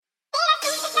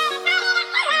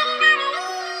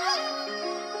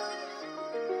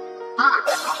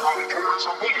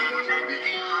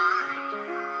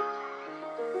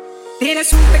तेरे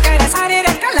सूट कर सारे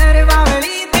रे कलर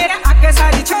बावली, तेरा आगे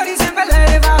सारी छोरी से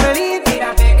बलर बावली,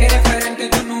 तेरा देख रे करंट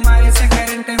तुम मारे से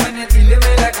करंट मैंने दिल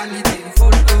में लगा ली तेरी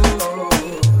फोटो।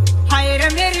 हाय रे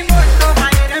मेरी मोटो,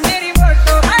 हाय रे मेरी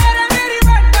मोटो, हाय रे मेरी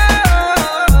मोटो,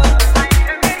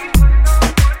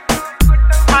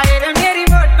 हाय रे मेरी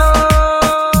मोटो।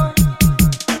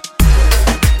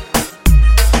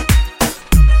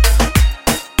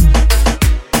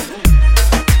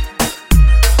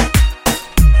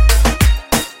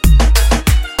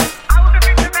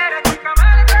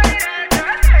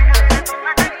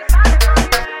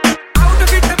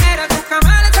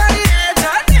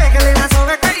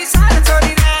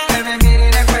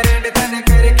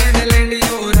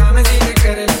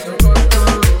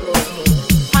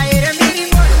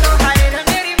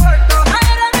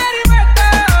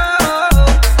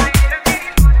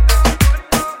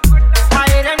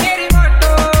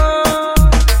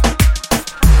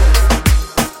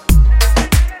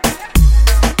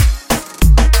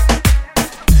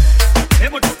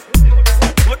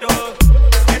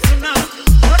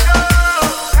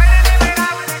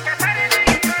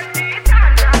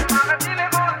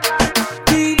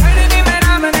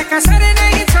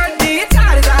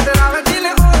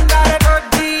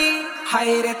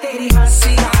 तेरी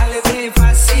हंसी हाल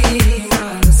बेबसी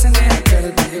मानस ने कर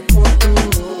दे